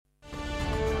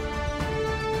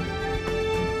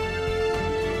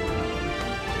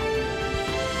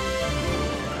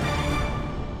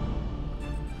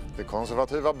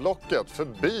Konservativa blocket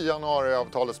förbi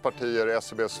januariavtalets partier i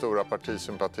SCBs stora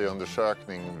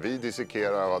partisympatiundersökning. Vi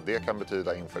dissekerar vad det kan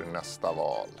betyda inför nästa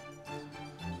val.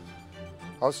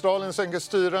 Australien sänker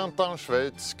styrräntan,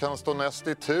 Schweiz kan stå näst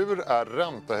i tur. Är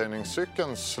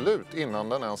räntehöjningscykeln slut innan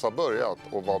den ens har börjat?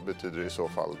 Och vad betyder i så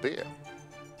fall det?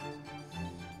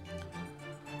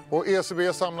 Och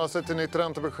ECB samlar sig till nytt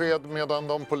räntebesked medan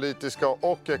de politiska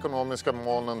och ekonomiska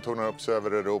molnen tornar upp sig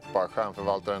över Europa.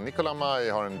 Stjärnförvaltaren Nicolas May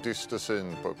har en dyster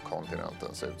syn på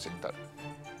kontinentens utsikter.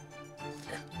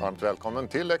 Varmt välkommen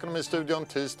till Ekonomistudion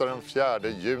tisdag den 4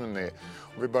 juni.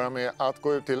 Och vi börjar med att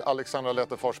gå ut till Alexandra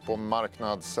Lettefors på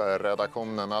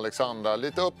marknadsredaktionen. Alexandra,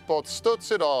 lite uppåt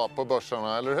studs idag på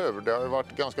börserna, eller hur? Det har ju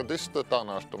varit ganska dystert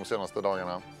annars de senaste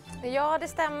dagarna. Ja, det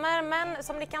stämmer, men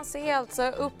som ni kan se alltså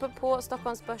uppe på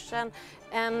Stockholmsbörsen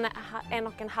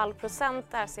 1,5%.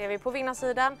 Där ser vi på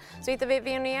vinnarsidan så hittar vi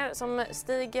Veoneer som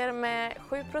stiger med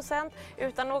 7%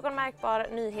 utan någon märkbar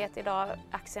nyhet idag.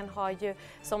 Aktien har ju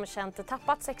som känt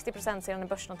tappat 60% sedan den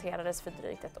börsnoterades för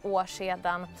drygt ett år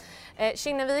sedan.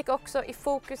 Kinnevik också i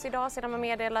fokus idag sedan man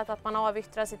meddelat att man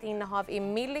avyttrar sitt innehav i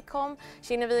Millicom.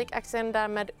 Kinnevik-aktien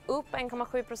därmed upp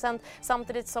 1,7%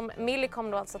 samtidigt som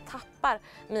Millicom då alltså tappar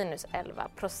minus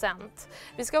 11%.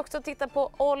 Vi ska också titta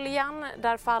på oljan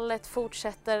där fallet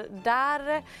fortsätter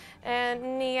där.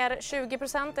 Ner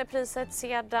 20% är priset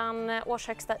sedan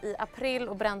årshögsta i april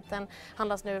och Brenten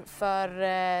handlas nu för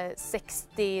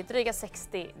dryga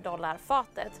 $60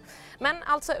 fatet. Men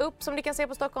alltså upp som ni kan se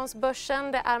på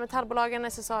Stockholmsbörsen. Det är metallbolagen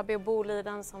SSAB och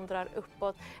Boliden som drar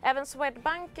uppåt. Även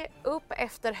Swedbank upp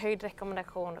efter höjd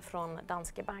rekommendation från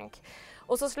Danske Bank.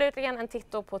 Och så slutligen en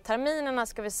titt på terminerna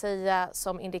ska vi säga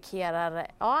som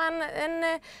indikerar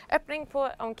en öppning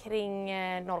på omkring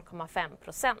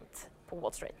 0,5% på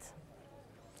Wall Street.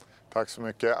 Tack så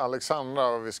mycket Alexandra,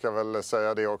 och vi ska väl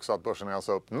säga det också att börsen är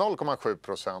alltså upp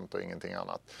 0,7% och ingenting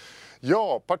annat.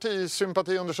 Ja,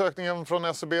 partisympatiundersökningen från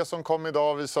SCB som kom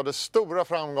idag visade stora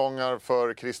framgångar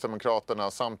för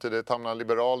Kristdemokraterna. Samtidigt hamnar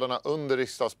Liberalerna under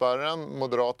riksdagsspärren.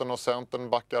 Moderaterna och Centern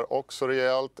backar också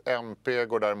rejält. MP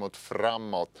går däremot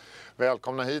framåt.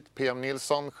 Välkomna hit PM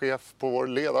Nilsson, chef på vår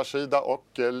ledarsida, och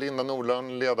Linda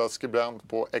Nordlund, ledarskribent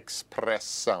på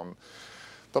Expressen.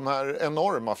 De här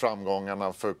enorma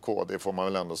framgångarna för KD får man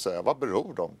väl ändå säga. Vad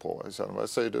beror de på? Vad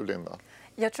säger du, Linda?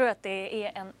 Jag tror att det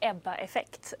är en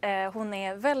Ebba-effekt. Hon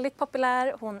är väldigt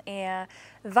populär, hon är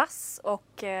vass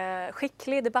och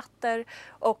skicklig i debatter.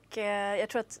 Och jag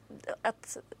tror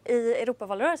att i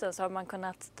Europavalrörelsen så har man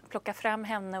kunnat plocka fram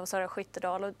henne och Sara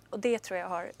Skyttedal och det tror jag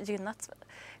har gynnat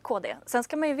KD. Sen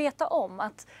ska man ju veta om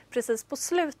att precis på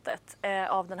slutet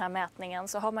av den här mätningen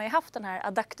så har man ju haft den här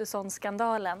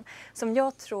Adaktusson-skandalen som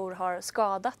jag tror har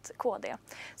skadat KD.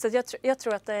 Så jag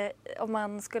tror att om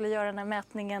man skulle göra den här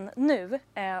mätningen nu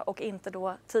och inte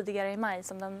då tidigare i maj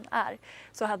som den är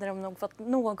så hade de nog fått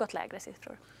något lägre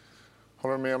siffror.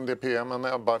 Håller du med om det PM, en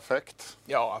Ebba-effekt?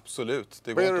 Ja, absolut.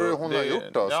 Vad är det hon har gjort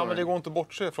då? Ja, men det går inte att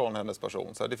bortse från hennes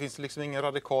person. Så det finns liksom ingen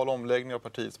radikal omläggning av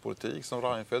partiets politik som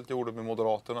Reinfeldt gjorde med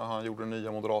Moderaterna. Han gjorde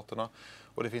nya Moderaterna.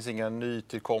 Och det finns inga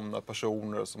nytillkomna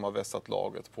personer som har vässat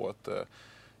laget på ett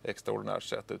extraordinärt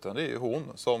sätt. Utan det är ju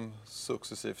hon som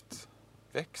successivt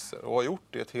växer och har gjort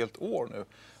det ett helt år nu.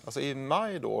 Alltså i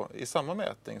maj då, i samma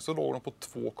mätning, så låg de på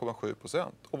 2,7%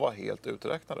 och var helt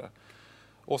uträknade.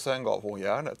 Och sen gav hon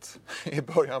järnet i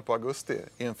början på augusti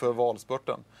inför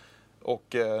valspurten. Och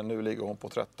nu ligger hon på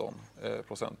 13%.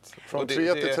 Från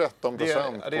 3 till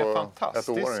 13% det är fantastiskt.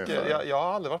 Ett år ungefär. Jag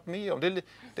har aldrig varit med om det.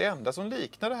 Det enda som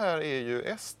liknar det här är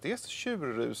ju SDs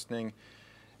tjurrusning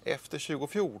efter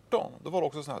 2014. Då var det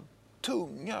också sådana här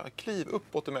tunga kliv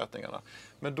uppåt i mätningarna.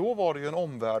 Men då var det ju en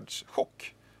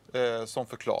omvärldschock som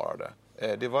förklarade.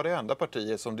 Det var det enda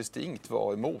partiet som distinkt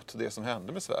var emot det som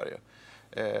hände med Sverige.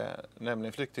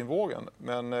 Nämligen flyktingvågen.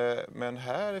 Men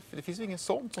här, det finns ingen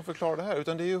sånt som förklarar det här,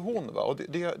 utan det är ju hon. Va? Och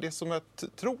det som jag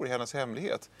tror är hennes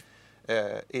hemlighet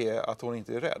är att hon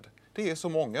inte är rädd. Det är så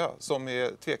många som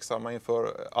är tveksamma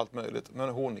inför allt möjligt, men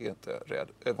hon är inte rädd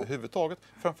överhuvudtaget.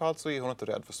 Framförallt så är hon inte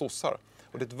rädd för sossar.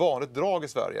 Och det är ett vanligt drag i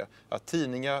Sverige att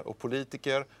tidningar och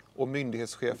politiker och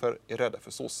myndighetschefer är rädda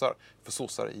för sossar. För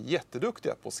sossar är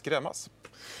jätteduktiga på att skrämmas.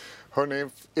 Hörrni,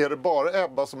 är det bara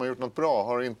Ebba som har gjort något bra?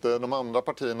 Har inte de andra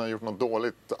partierna gjort något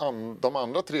dåligt? De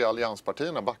andra 3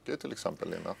 allianspartierna backar till exempel,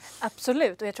 Linda.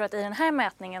 Absolut, och jag tror att i den här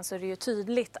mätningen så är det ju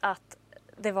tydligt att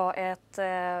det var ett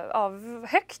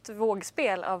högt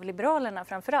vågspel av Liberalerna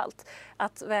framförallt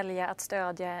att välja att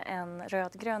stödja en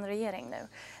rödgrön regering nu.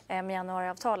 med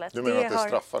januariavtalet. Du menar att det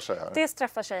straffar sig här? Det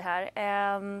straffar sig här.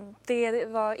 Det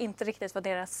var inte riktigt vad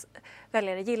deras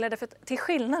väljare gillade. För till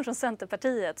skillnad från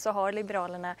Centerpartiet så har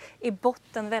Liberalerna i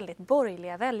botten väldigt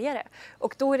borgerliga väljare.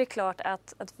 Och då är det klart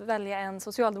att välja en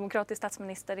socialdemokratisk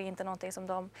statsminister är inte någonting som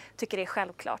de tycker är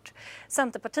självklart.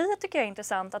 Centerpartiet tycker jag är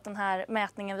intressant att den här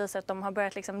mätningen visar att de har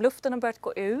börjat, liksom, luften har börjat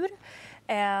gå ur.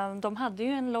 De hade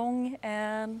ju en lång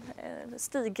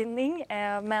stigning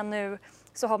men nu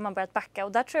så har man börjat backa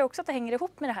och där tror jag också att det hänger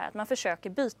ihop med det här att man försöker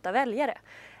byta väljare.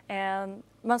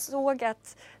 Man såg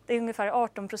att det är ungefär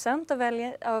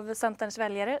 18% av Centerns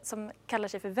väljare som kallar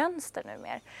sig för vänster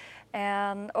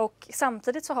numera. Och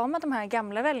samtidigt så har man de här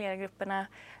gamla väljargrupperna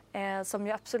som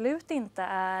ju absolut inte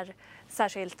är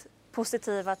särskilt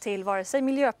positiva till vare sig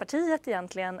Miljöpartiet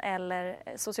egentligen eller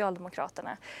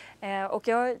Socialdemokraterna. Och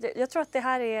jag tror att det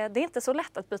är inte så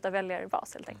lätt att byta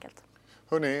väljarbas helt enkelt.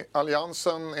 Hörrni,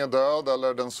 alliansen är död,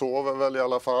 eller den sover väl i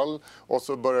alla fall. Och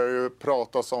så börjar ju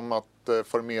pratas om att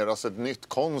formeras ett nytt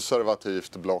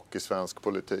konservativt block i svensk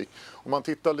politik. Om man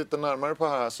tittar lite närmare på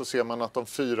det här så ser man att de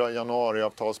 4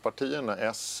 januariavtalspartierna,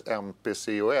 S, MP,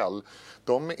 C och L,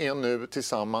 de är nu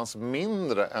tillsammans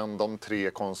mindre än de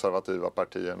 3 konservativa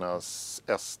partierna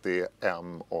SD,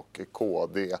 M och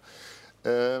KD.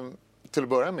 Till att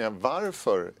börja med,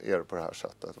 varför är det på det här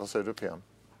sättet? Vad säger du, PM?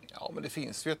 Ja, men det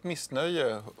finns ju ett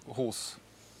missnöje hos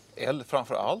L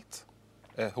framför allt,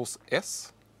 hos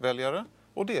S-väljare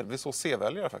och delvis hos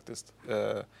C-väljare faktiskt,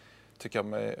 tycker jag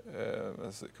mig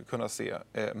kunna se,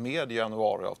 med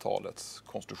januariavtalets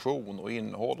konstruktion och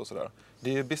innehåll och sådär.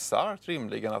 Det är bisarrt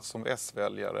rimligen att som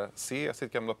S-väljare se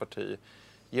sitt gamla parti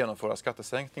genomföra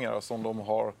skattesänkningar som de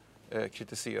har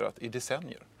kritiserat i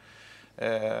decennier.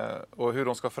 Och hur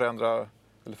de ska förändra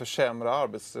eller försämra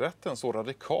arbetsrätten så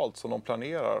radikalt som de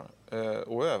planerar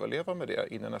och överleva med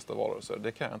det innan nästa valrörelse.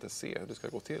 Det kan jag inte se hur det ska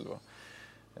gå till. Va?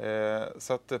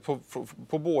 Så att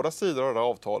på båda sidor av det här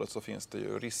avtalet så finns det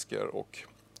ju risker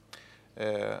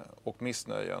och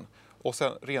missnöjen. Och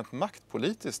sen rent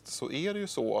maktpolitiskt så är det ju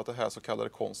så att det här så kallade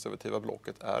konservativa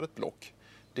blocket är ett block.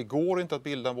 Det går inte att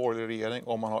bilda en borgerlig regering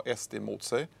om man har SD emot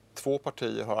sig. 2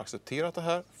 partier har accepterat det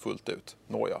här fullt ut.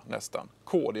 Nåja, nästan.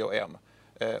 KD och M.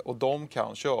 Och de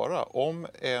kan köra. Om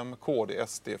M, KD,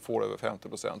 SD får över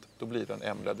 50%, då blir det en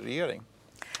M-ledd regering.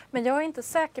 Men jag är inte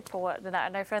säker på det där,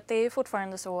 därför att det är ju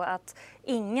fortfarande så att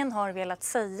ingen har velat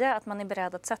säga att man är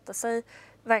beredd att sätta sig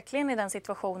verkligen i den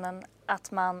situationen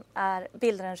att man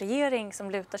bildar en regering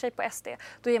som lutar sig på SD.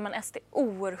 Då ger man SD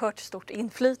oerhört stort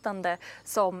inflytande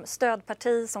som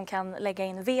stödparti som kan lägga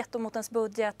in veto mot ens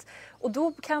budget. Och då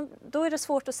är det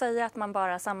svårt att säga att man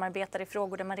bara samarbetar i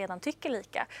frågor där man redan tycker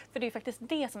lika. För det är faktiskt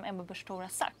det som Ebba Busch Thor har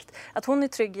sagt. Att hon är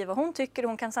trygg i vad hon tycker och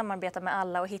hon kan samarbeta med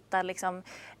alla och hitta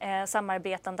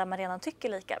samarbeten där man redan tycker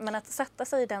lika. Men att sätta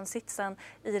sig i den sitsen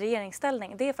i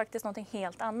regeringsställning, det är faktiskt något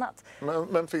helt annat.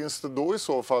 Men finns det då i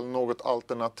så fall något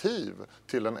alternativ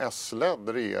till en S-ledd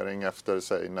regering efter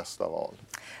sig nästa val?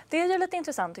 Det är ju lite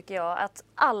intressant tycker jag att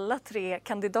alla 3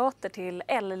 kandidater till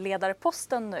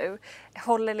L-ledarposten nu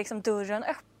håller dörren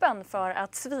öppen för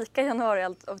att svika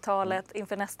januariavtalet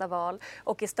inför nästa val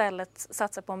och istället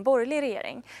satsa på en borgerlig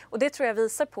regering. Och det tror jag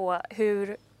visar på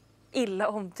hur illa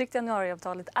omtyckt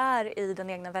januariavtalet är i den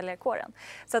egna väljarkåren.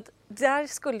 Så att där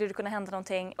skulle det kunna hända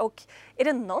någonting. Och är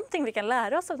det någonting vi kan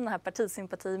lära oss av den här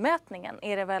partisympatimätningen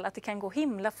är det väl att det kan gå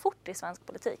himla fort i svensk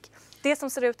politik. Det som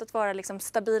ser ut att vara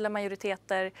stabila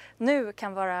majoriteter nu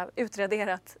kan vara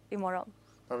utraderat imorgon.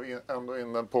 När vi är ändå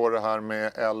inne på det här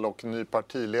med L och ny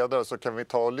partiledare så kan vi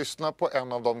ta och lyssna på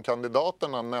en av de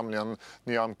kandidaterna, nämligen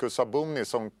Nyamko Sabuni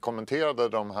som kommenterade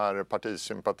de här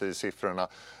partisympatisiffrorna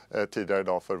tidigare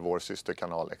idag för vår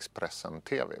systerkanal Expressen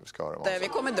TV. Vi ska höra vad vi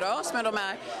kommer dras med de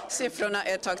här siffrorna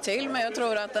ett tag till, men jag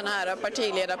tror att den här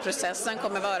partiledarprocessen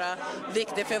kommer vara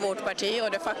viktig för vårt parti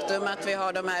och det faktum att vi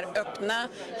har de här öppna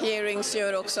hearings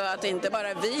gör också att inte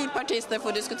bara vi partister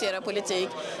får diskutera politik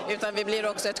utan vi blir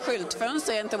också ett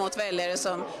skyltfönster gentemot väljare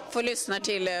som får lyssna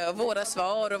till våra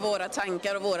svar och våra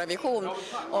tankar och våra vision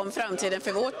om framtiden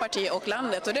för vårt parti och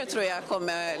landet och det tror jag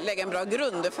kommer lägga en bra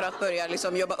grund för att börja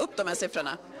jobba upp de här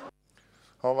siffrorna.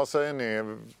 Ja, vad säger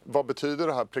ni? Vad betyder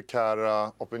det här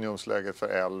prekära opinionsläget för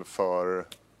L för...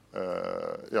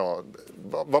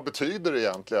 vad betyder det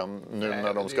egentligen nu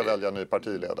när de ska välja ny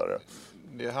partiledare?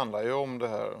 Det handlar ju om det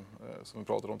här som vi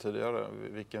pratade om tidigare.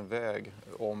 Vilken väg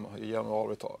om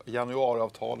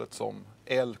januariavtalet som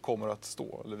L kommer att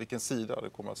stå. Eller vilken sida det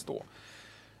kommer att stå.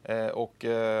 Och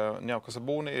Nyamko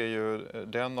Sabuni är ju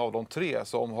den av de 3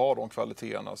 som har de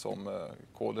kvaliteterna som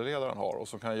KD-ledaren har och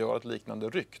som kan göra ett liknande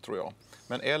ryck tror jag.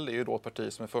 Men L är ju då ett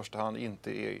parti som i första hand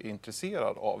inte är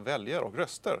intresserad av väljare och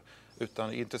röster utan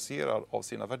är intresserad av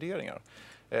sina värderingar.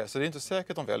 Så det är inte säkert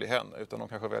att de väljer henne, utan de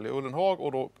kanske väljer Ullenhag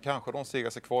och då kanske de segrar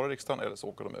sig kvar i riksdagen eller så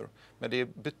åker de ur. Men det är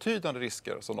betydande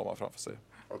risker som de har framför sig.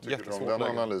 Vad tycker du om den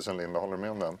analysen, Linda? Håller du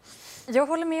med om den? Jag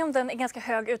håller med om den i ganska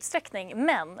hög utsträckning,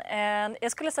 men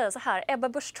jag skulle säga så här, Ebba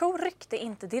Busch Thor ryckte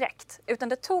inte direkt, utan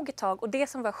det tog ett tag och det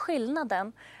som var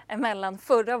skillnaden mellan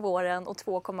förra våren och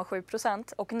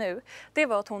 2,7% och nu, det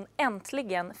var att hon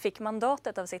äntligen fick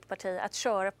mandatet av sitt parti att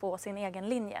köra på sin egen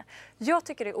linje. Jag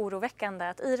tycker det är oroväckande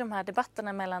att i de här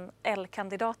debatterna mellan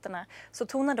L-kandidaterna så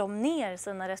tonar de ner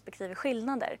sina respektive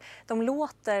skillnader. De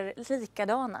låter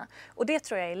likadana och det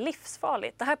tror jag är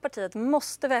livsfarligt. Det här partiet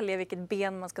måste välja vilket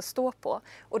ben man ska stå på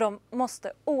och de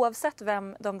måste, oavsett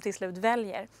vem de till slut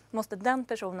väljer, måste den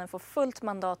personen få fullt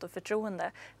mandat och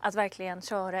förtroende att verkligen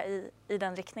köra i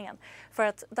den riktningen. För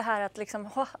att det här att liksom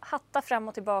hatta fram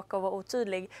och tillbaka och vara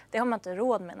otydlig, det har man inte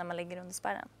råd med när man ligger under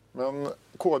spärren. Men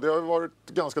KD har varit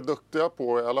ganska duktiga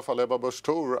på, i alla fall Ebba Busch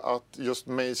Thor, att just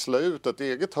mejsla ut ett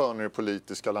eget hörn i det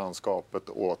politiska landskapet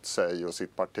åt sig och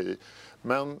sitt parti.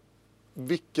 Men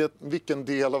vilken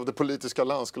del av det politiska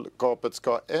landskapet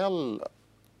ska L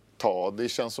ta? Det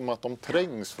känns som att de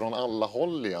trängs från alla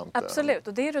håll egentligen. Absolut,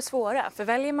 och det är det svåra. För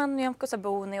väljer man Nyamko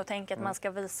Sabuni och tänker att man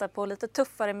ska visa på lite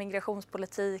tuffare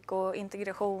migrationspolitik och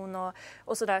integration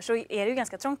och sådär, så är det ju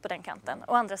ganska trångt på den kanten.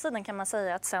 Å andra sidan kan man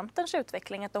säga att Centerns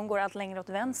utveckling, att de går allt längre åt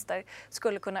vänster,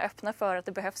 skulle kunna öppna för att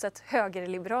det behövs ett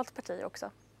högerliberalt parti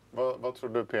också. Vad tror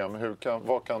du, PM?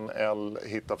 Vad kan L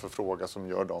hitta för fråga som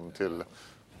gör dem till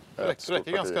det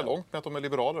räcker ganska långt med att de är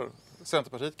liberaler.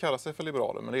 Centerpartiet kallar sig för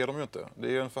liberaler, men det är de ju inte.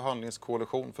 Det är en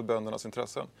förhandlingskoalition för böndernas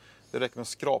intressen. Det räcker med att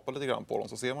skrapa lite grann på dem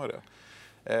så ser man ju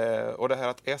det. Och det här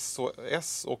att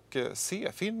S och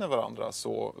C finner varandra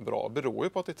så bra beror ju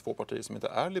på att det är två partier som inte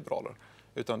är liberaler,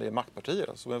 utan det är maktpartier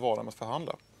som är vana med att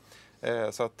förhandla.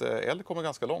 Så att L kommer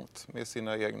ganska långt med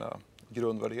sina egna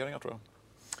grundvärderingar, tror jag.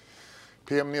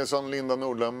 PM Nilsson, Linda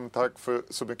Nordlund, tack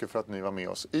så mycket för att ni var med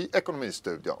oss i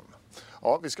Ekonomistudion.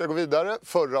 Ja, vi ska gå vidare.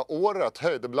 Förra året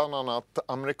höjde bland annat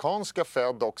amerikanska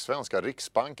Fed och svenska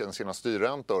Riksbanken sina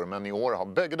styrräntor, men i år har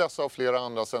bägge dessa och flera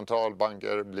andra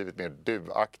centralbanker blivit mer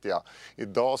duvaktiga.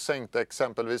 Idag sänkte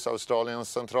exempelvis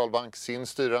Australiens centralbank sin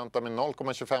styrränta med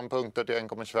 0,25 punkter till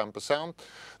 1,25%.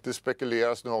 Det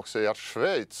spekuleras nu också i att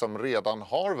Schweiz, som redan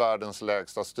har världens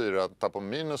lägsta styrränta på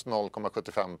minus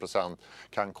 0,75%,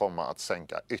 kan komma att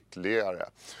sänka ytterligare.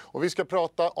 Och vi ska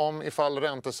prata om ifall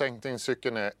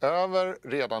räntesänkningscykeln är över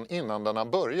redan innan den har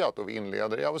börjat, och vi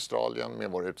inleder i Australien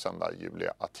med vår utsända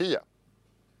Julia Attie.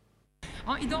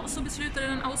 Ja, idag så beslutade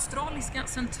den australiska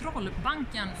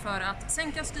centralbanken för att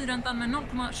sänka styrräntan med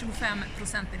 0,25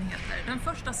 procentenheter. Den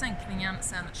första sänkningen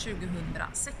sedan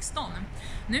 2016.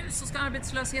 Nu så ska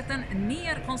arbetslösheten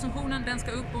ner, konsumtionen den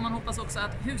ska upp och man hoppas också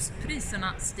att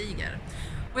huspriserna stiger.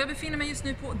 Och jag befinner mig just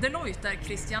nu på Deloitte där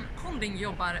Christian Kolding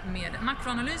jobbar med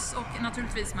makroanalys och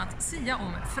naturligtvis med att sia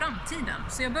om framtiden.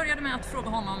 Så jag började med att fråga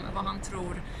honom vad han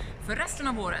tror för resten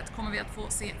av året. Kommer vi att få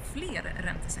se fler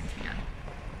räntesänkningar?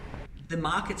 The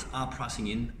markets are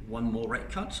pricing in one more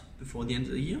rate cut before the end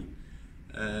of the year.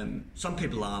 Some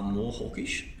people are more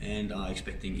hawkish and are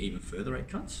expecting even further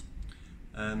rate cuts.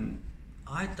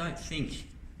 I don't think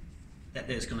that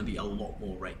there's going to be a lot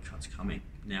more rate cuts coming.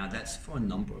 Now that's for a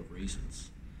number of reasons.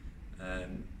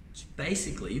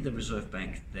 Basically, the Reserve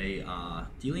Bank, they are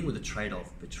dealing with a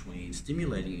trade-off between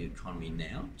stimulating the economy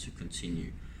now to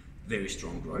continue very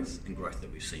strong growth and growth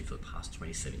that we've seen for the past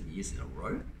 27 years in a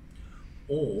row,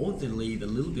 or they leave a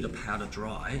little bit of powder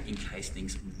dry in case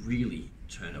things really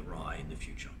turn awry in the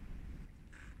future.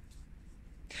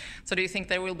 So do you think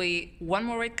there will be one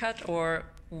more rate cut, or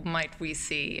might we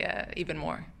see even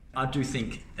more? I do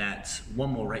think that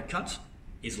one more rate cut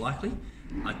is likely.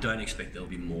 I don't expect there'll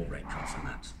be more rate cuts than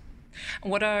that.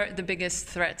 What are the biggest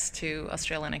threats to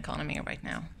Australian economy right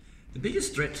now? The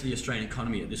biggest threat to the Australian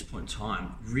economy at this point in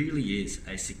time really is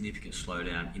a significant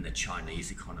slowdown in the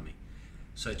Chinese economy.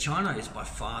 So China is by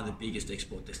far the biggest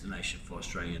export destination for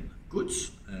Australian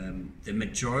goods. The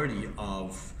majority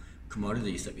of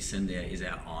commodities that we send there is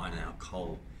our iron and our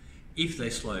coal. If they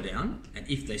slow down and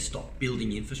if they stop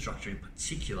building infrastructure in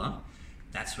particular,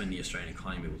 that's when the Australian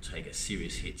economy will take a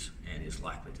serious hit and is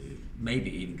likely to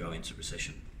maybe even go into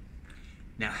recession.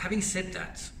 Now, having said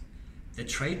that, the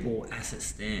trade war as it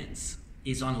stands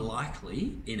is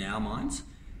unlikely in our minds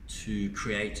to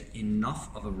create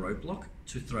enough of a roadblock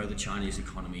to throw the Chinese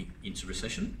economy into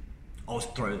recession, or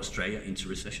throw Australia into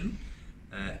recession.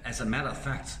 As a matter of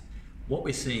fact, what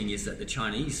we're seeing is that the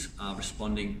Chinese are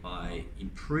responding by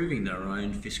improving their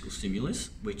own fiscal stimulus,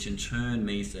 which in turn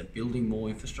means they're building more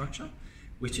infrastructure,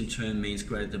 which in turn means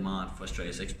greater demand for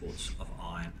Australia's exports of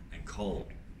iron and coal.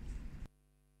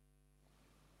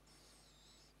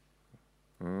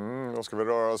 Då ska vi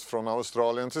röra oss från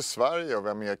Australien till Sverige och vi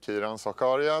har med Kiran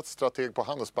Sakarya, strateg på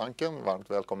Handelsbanken.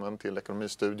 Varmt välkommen till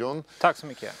Ekonomistudion. Tack så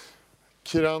mycket.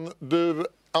 Kiran, du,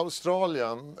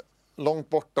 Australien, långt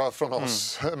borta från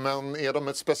oss, men är de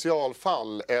ett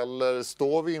specialfall eller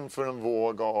står vi inför en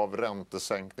våg av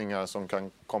räntesänkningar som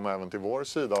kan komma även till vår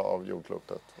sida av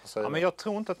jordklotet? Ja, men jag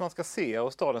tror inte att man ska se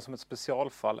Australien som ett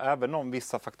specialfall, även om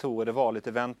vissa faktorer det var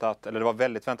lite väntat, eller det var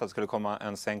väldigt väntat att det skulle komma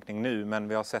en sänkning nu, men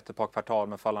vi har sett ett par kvartal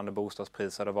med fallande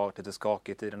bostadspriser, det har varit lite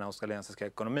skakigt i den australiensiska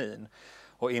ekonomin.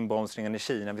 Och inbromsningen i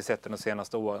Kina vi sett de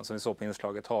senaste åren som vi såg på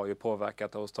inslaget har ju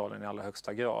påverkat Australien i allra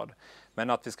högsta grad. Men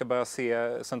att vi ska börja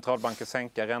se centralbanker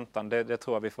sänka räntan, det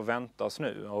tror jag vi får vänta oss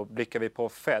nu. Och blickar vi på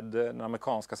Fed, den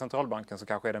amerikanska centralbanken som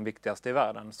kanske är den viktigaste i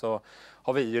världen, så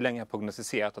har vi ju länge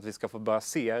prognostiserat att vi ska få börja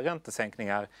se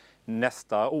räntesänkningar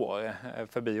nästa år,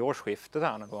 förbi årsskiftet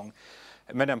här någon gång.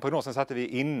 Men den prognosen satte vi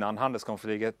innan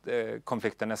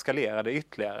handelskonflikten eskalerade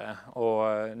ytterligare.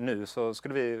 Och nu så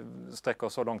skulle vi sträcka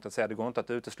oss så långt att säga att det går inte att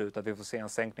utesluta att vi får se en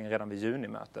sänkning redan vid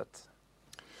junimötet.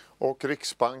 Och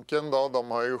Riksbanken då,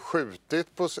 de har ju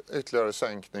skjutit på ytterligare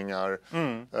sänkningar,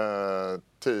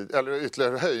 eller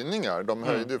ytterligare höjningar. De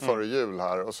höjde ju före jul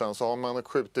här och sen så har man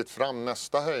skjutit fram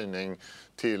nästa höjning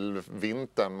till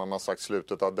vintern. Man har sagt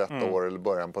slutet av detta år eller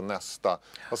början på nästa.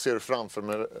 Vad ser du framför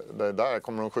dig där?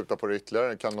 Kommer de skjuta på det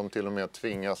ytterligare? Kan de till och med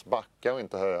tvingas backa och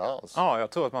inte höja alls? Ja, jag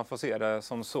tror att man får se det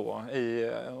som så.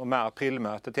 Och med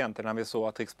aprilmötet egentligen när vi såg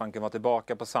att Riksbanken var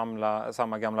tillbaka på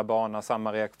samma gamla bana,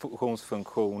 samma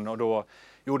reaktionsfunktion, och då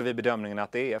gjorde vi bedömningen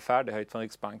att det är färdighöjt från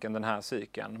Riksbanken den här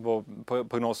cykeln. Vår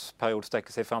prognosperiod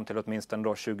sträcker sig fram till åtminstone då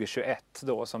 2021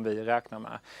 då, som vi räknar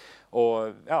med.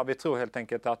 Och ja, vi tror helt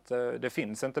enkelt att det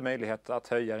finns inte möjlighet att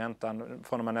höja räntan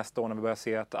från och med nästa år när vi börjar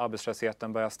se att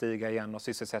arbetslösheten börjar stiga igen och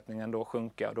sysselsättningen då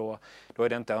sjunka. Då är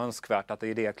det inte önskvärt att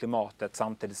i det klimatet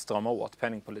samtidigt strama åt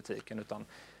penningpolitiken, utan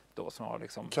då snarare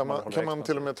liksom... Kan man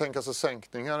till och med tänka sig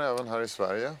sänkningar även här i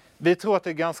Sverige? Vi tror att det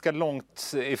är ganska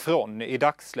långt ifrån i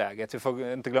dagsläget. Vi får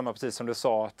inte glömma, precis som du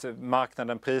sa, att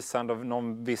marknaden prisar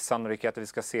någon viss sannolikhet att vi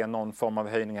ska se någon form av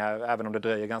höjning här, även om det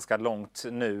dröjer ganska långt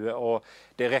nu. Och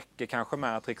det räcker kanske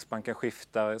med att Riksbanken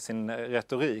skiftar sin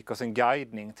retorik och sin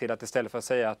guidning till att istället för att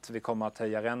säga att vi kommer att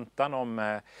höja räntan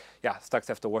om strax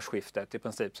efter årsskiftet i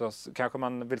princip, så kanske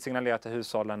man vill signalera till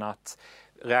hushållen att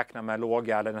räkna med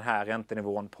låga eller den här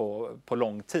räntenivån på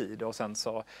lång tid. Och sen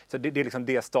så det är liksom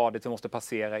det stadiet vi måste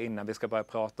passera innan vi ska börja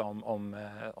prata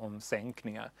om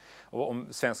sänkningar. Och om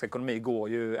svensk ekonomi går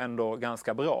ju ändå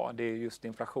ganska bra. Det är just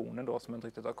inflationen då som inte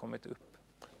riktigt har kommit upp.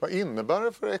 Vad innebär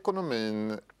det för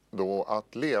ekonomin då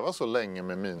att leva så länge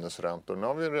med minusräntor? Nu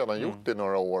har vi redan gjort det i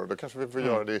några år. Då kanske vi får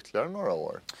göra det ytterligare några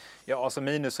år. Ja, alltså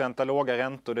minusränta, låga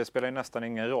räntor, det spelar ju nästan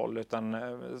ingen roll, utan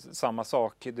samma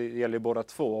sak, det gäller ju båda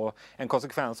två. En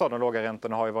konsekvens av de låga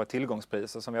räntorna har ju varit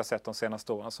tillgångspriser som vi har sett de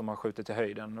senaste åren som har skjutit i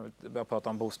höjden. Vi har pratat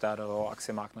om bostäder och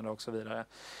aktiemarknader och så vidare.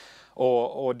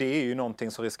 Och det är ju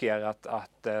någonting som riskerar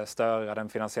att störa den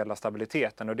finansiella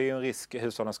stabiliteten, och det är ju en risk,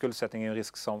 hushållens skuldsättning är en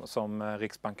risk som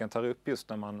Riksbanken tar upp just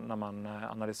när man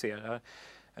analyserar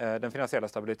den finansiella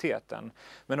stabiliteten.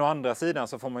 Men å andra sidan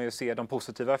så får man ju se de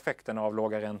positiva effekterna av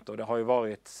låga räntor. Det har ju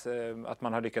varit att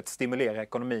man har lyckats stimulera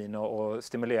ekonomin och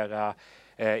stimulera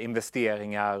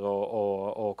investeringar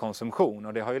och konsumtion,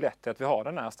 och det har ju lett till att vi har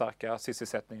den här starka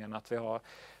sysselsättningen, att vi har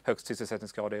högst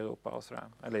sysselsättningsgrad i Europa och sådär,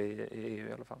 eller i EU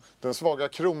i alla fall. Den svaga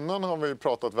kronan har vi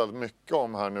pratat väldigt mycket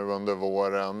om här nu under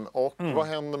våren, och vad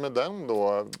händer med den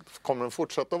då? Kommer den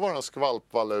fortsätta att vara en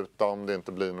skvalpvaluta om det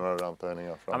inte blir några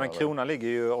räntehöjningar framöver? Ja, men kronan ligger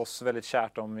ju oss väldigt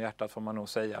kärt om hjärtat, får man nog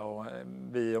säga, och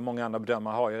vi och många andra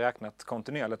bedömare har ju räknat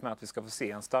kontinuerligt med att vi ska få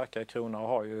se en starkare krona, och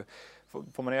har ju,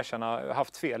 får man erkänna,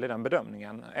 haft fel i den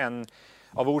bedömningen. En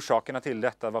av orsakerna till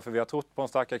detta, varför vi har trott på en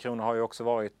starkare krona, har ju också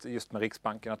varit just med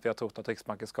Riksbanken, att vi har trott att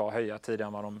Riksbanken ska höja tidigare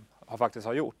än vad de faktiskt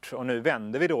har gjort. Och nu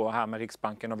vänder vi då här med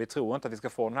Riksbanken, och vi tror inte att vi ska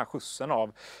få den här skjutsen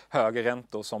av högre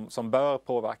räntor som bör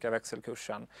påverka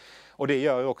växelkursen. Och det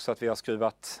gör också att vi har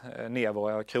skruvat ner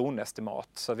våra kronestimat,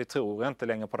 så vi tror inte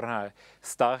längre på den här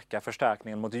starka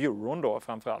förstärkningen mot euron då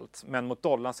framförallt. Men mot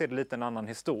dollarn ser det lite en annan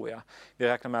historia. Vi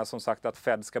räknar med som sagt att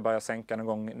Fed ska börja sänka någon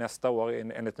gång nästa år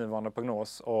enligt nuvarande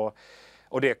prognos,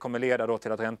 och det kommer leda då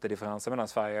till att räntedifferensen mellan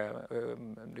Sverige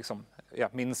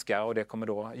minskar, och det kommer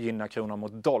då gynna kronan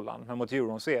mot dollarn. Men mot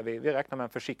euron så vi räknar med en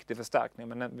försiktig förstärkning,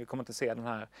 men vi kommer inte se den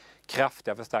här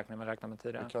kraftiga förstärkningen vi räknar med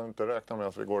tidigare. Vi kan inte räkna med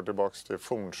att vi går tillbaka till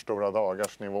fornstora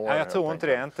dagars nivåer. Nej, jag tror inte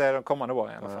det, inte de kommande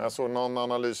åren i alla fall. Jag såg någon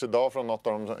analys idag från något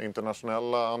av de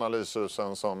internationella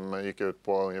analyshusen som gick ut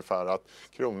på ungefär att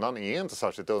kronan är inte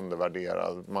särskilt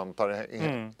undervärderad. Man tar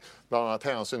bland annat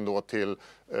hänsyn då till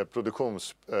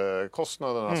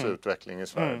produktionskostnadernas utveckling i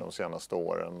Sverige de senaste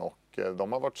åren, och och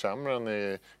de har varit sämre än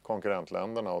i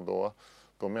konkurrentländerna och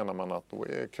då menar man att då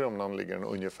är kronan ligger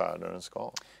ungefär där den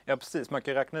ska. Ja precis, man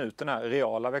kan räkna ut den här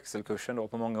reala växelkursen då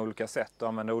på många olika sätt och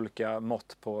använda olika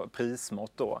mått på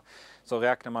prismått då. Så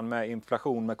räknar man med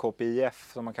inflation med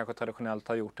KPIF som man kanske traditionellt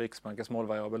har gjort, Riksbankens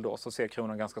målvariabel då, så ser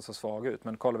kronan ganska så svag ut.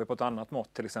 Men kollar vi på ett annat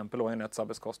mått, till exempel då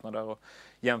enhetsarbetskostnader och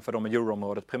jämför dem med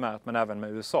euroområdet primärt men även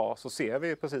med USA, så ser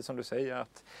vi precis som du säger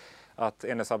att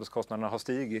enhetsarbetskostnaderna har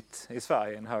stigit i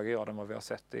Sverige i en högre grad än vad vi har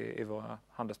sett i våra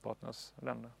handelspartners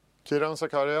länder. Kiran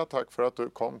Zakaria, tack för att du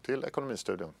kom till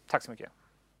Ekonomistudion. Tack så mycket.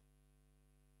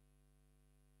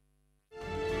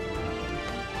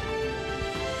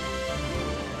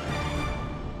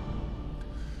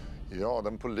 Ja,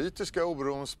 den politiska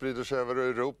oron sprider sig över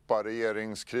Europa.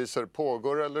 Regeringskriser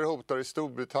pågår eller hotar i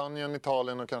Storbritannien,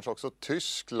 Italien och kanske också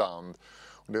Tyskland.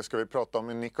 Och det ska vi prata om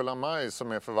med Nicola Maj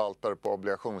som är förvaltare på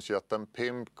obligationsjätten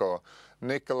PIMCO.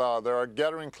 Nicola, there are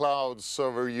gathering clouds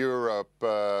over Europe,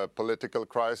 political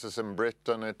crisis in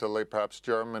Britain, Italy, perhaps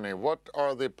Germany. What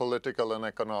are the political and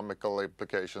economical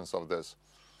implications of this?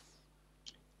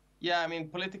 Yeah, I mean,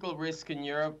 political risk in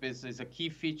Europe is a key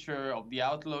feature of the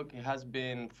outlook. It has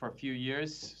been for a few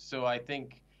years. So I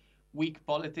think weak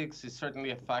politics is certainly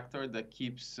a factor that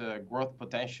keeps growth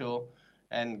potential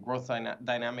and growth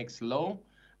dynamics low.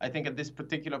 I think at this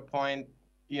particular point,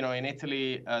 you know, in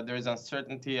Italy, there is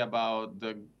uncertainty about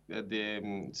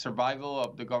the survival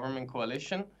of the government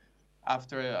coalition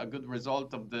after a good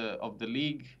result of the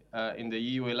League in the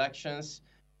EU elections.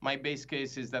 My base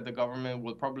case is that the government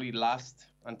will probably last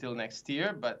until next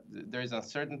year, but there is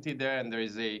uncertainty there, and there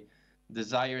is a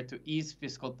desire to ease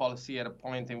fiscal policy at a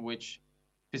point in which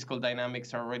fiscal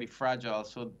dynamics are already fragile.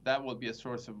 So that will be a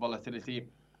source of volatility.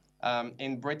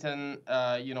 In Britain,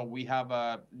 you know, we have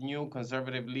a new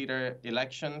conservative leader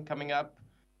election coming up.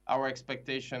 Our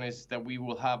expectation is that we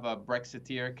will have a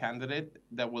Brexiteer candidate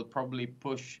that will probably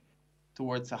push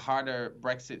towards a harder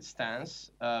Brexit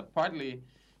stance, partly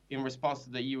in response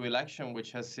to the EU election,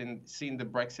 which has seen the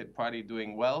Brexit party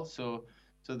doing well. So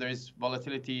there's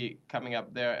volatility coming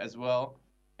up there as well.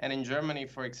 And in Germany,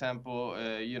 for example,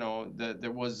 you know,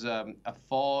 there was a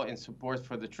fall in support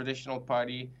for the traditional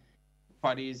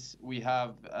parties. We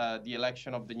have the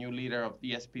election of the new leader of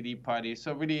the SPD party.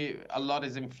 So really, a lot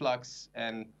is in flux,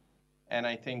 and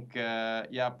I think,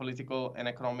 yeah, political and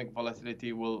economic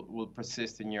volatility will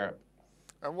persist in Europe.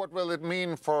 And what will it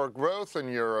mean for growth in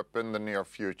Europe in the near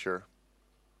future?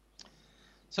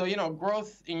 So, you know,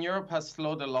 growth in Europe has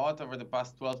slowed a lot over the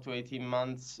past 12 to 18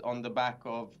 months on the back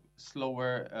of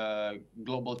slower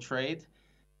global trade.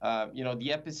 You know, the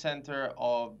epicenter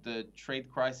of the trade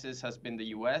crisis has been the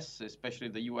US, especially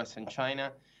the US and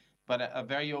China. But a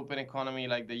very open economy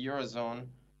like the Eurozone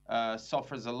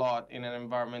suffers a lot in an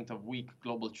environment of weak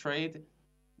global trade.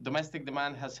 Domestic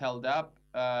demand has held up,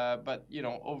 but, you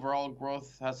know, overall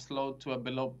growth has slowed to a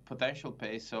below potential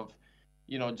pace of,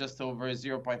 you know, just over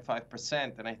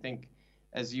 0.5%. And I think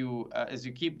as you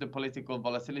keep the political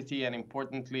volatility and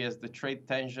importantly, as the trade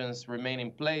tensions remain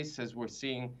in place, as we're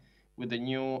seeing with the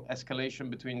new escalation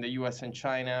between the US and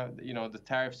China, you know, the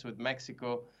tariffs with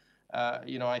Mexico,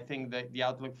 you know, I think that the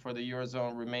outlook for the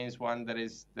Eurozone remains one that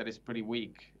is pretty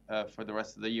weak for the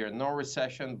rest of the year. No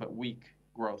recession, but weak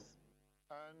growth.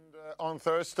 And on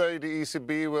Thursday, the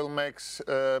ECB will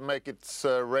make its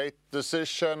rate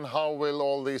decision. How will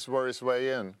all these worries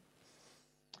weigh in?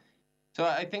 So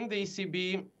I think the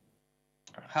ECB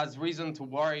has reason to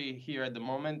worry here at the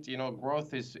moment. You know,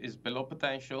 growth is below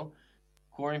potential.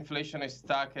 Core inflation is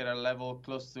stuck at a level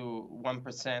close to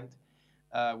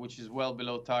 1%, which is well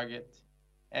below target.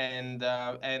 And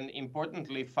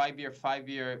importantly,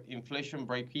 five-year inflation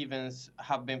break-evens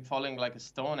have been falling like a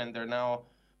stone, and they're now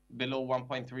below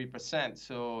 1.3%.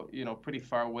 So, you know, pretty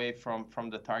far away from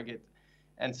the target.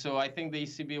 And so I think the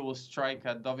ECB will strike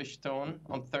a dovish tone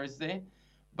on Thursday.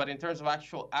 But in terms of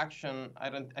actual action,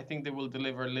 I think they will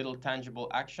deliver little tangible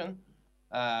action.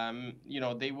 You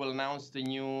know, they will announce the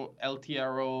new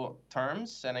LTRO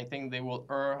terms, and I think they will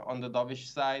err on the dovish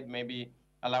side, maybe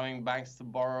allowing banks to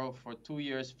borrow for 2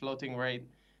 years floating rate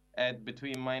at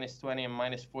between -20 and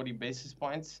 -40 basis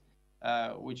points,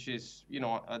 which is, you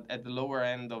know, at the lower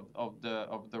end of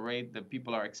the rate that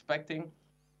people are expecting.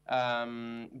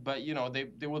 But, you know,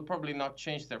 they will probably not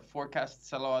change their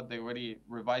forecasts a lot. They already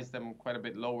revised them quite a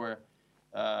bit lower,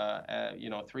 you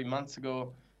know, 3 months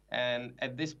ago. And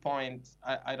at this point,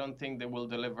 I don't think they will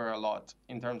deliver a lot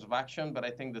in terms of action, but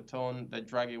I think the tone that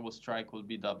Draghi will strike will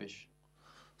be dovish.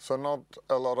 So not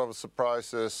a lot of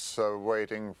surprises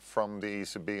waiting from the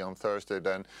ECB on Thursday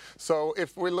then. So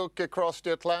if we look across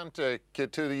the Atlantic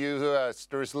to the US,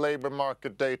 there is labor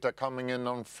market data coming in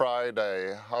on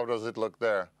Friday. How does it look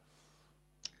there?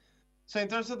 So in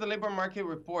terms of the labor market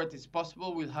report, it's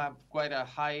possible we'll have quite a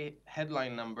high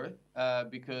headline number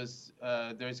because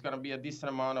there's going to be a decent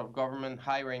amount of government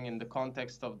hiring in the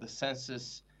context of the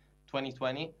census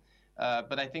 2020.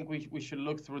 But I think we should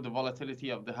look through the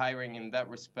volatility of the hiring in that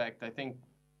respect. I think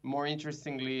more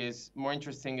interesting is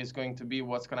going to be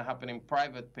what's going to happen in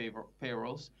private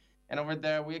payrolls. And over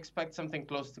there, we expect something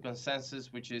close to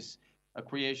consensus, which is a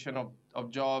creation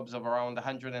of jobs of around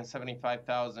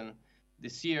 175,000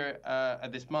 this year,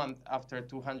 this month, after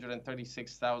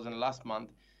 236,000 last month.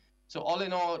 So all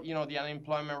in all, the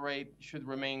unemployment rate should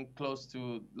remain close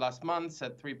to last month's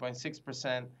at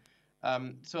 3.6%.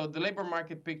 So the labor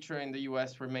market picture in the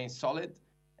US remains solid,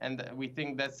 and we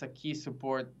think that's a key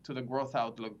support to the growth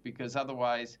outlook, because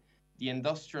otherwise the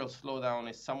industrial slowdown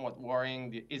is somewhat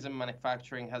worrying. The ISM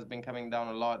manufacturing has been coming down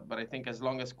a lot, but I think as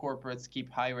long as corporates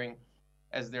keep hiring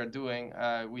as they're doing,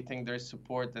 we think there's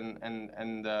support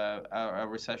and a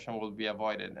recession will be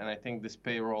avoided. And I think this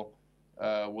payroll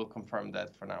will confirm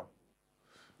that for now.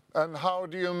 And how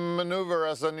do you maneuver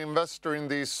as an investor in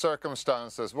these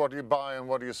circumstances? What do you buy and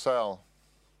what do you sell?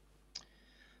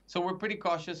 So we're pretty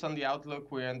cautious on the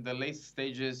outlook. We're in the late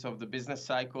stages of the business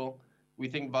cycle. We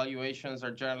think valuations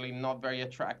are generally not very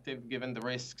attractive given the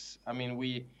risks. I mean,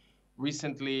 we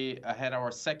recently had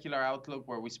our secular outlook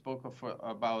where we spoke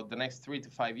about the next 3 to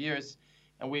 5 years,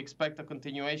 and we expect a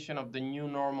continuation of the new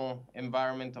normal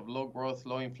environment of low growth,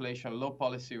 low inflation, low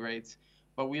policy rates.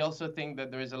 But we also think that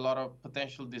there is a lot of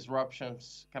potential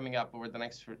disruptions coming up over the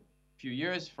next few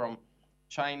years from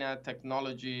China,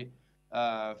 technology,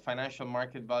 financial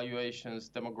market valuations,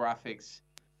 demographics,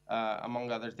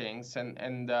 among other things.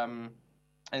 And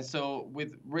so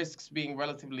with risks being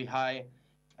relatively high,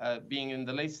 being in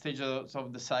the late stages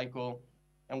of the cycle,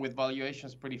 and with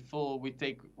valuations pretty full, we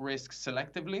take risks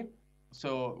selectively.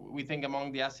 So we think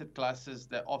among the asset classes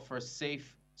that offer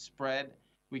safe spread,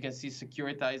 we can see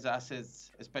securitized assets,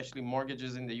 especially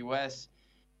mortgages in the US.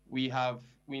 We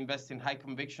invest in high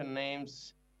conviction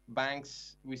names,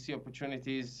 banks. We see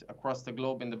opportunities across the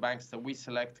globe in the banks that we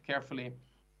select carefully.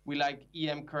 We like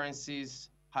EM currencies,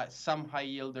 some high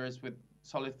yielders with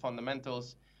solid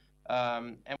fundamentals.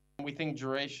 And we think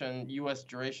duration, US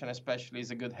duration especially,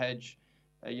 is a good hedge,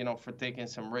 for taking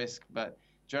some risk. But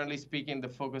generally speaking, the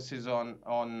focus is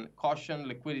on caution,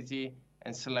 liquidity,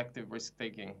 and selective risk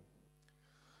taking.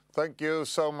 Thank you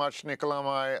so much,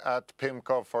 Nicolai at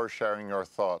PIMCO, for sharing your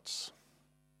thoughts.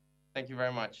 Thank you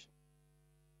very much.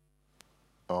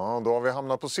 Ja, då har vi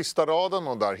hamnat på sista raden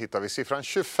och där hittar vi siffran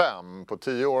 25. På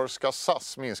 10 år ska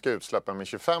SAS minska utsläppen med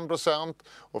 25%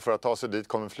 och för att ta sig dit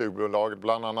kommer flygbolaget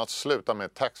bland annat sluta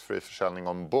med tax-free-försäljning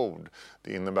ombord.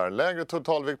 Det innebär lägre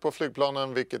totalvikt på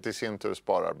flygplanen, vilket i sin tur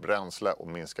sparar bränsle och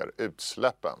minskar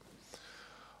utsläppen.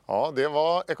 Ja, det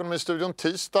var Ekonomistudion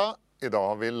tisdag. Idag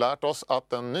har vi lärt oss att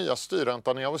den nya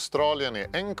styrräntan i Australien är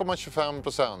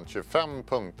 1,25%, 25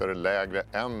 punkter lägre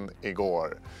än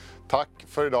igår. Tack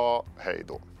för idag, hej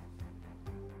då!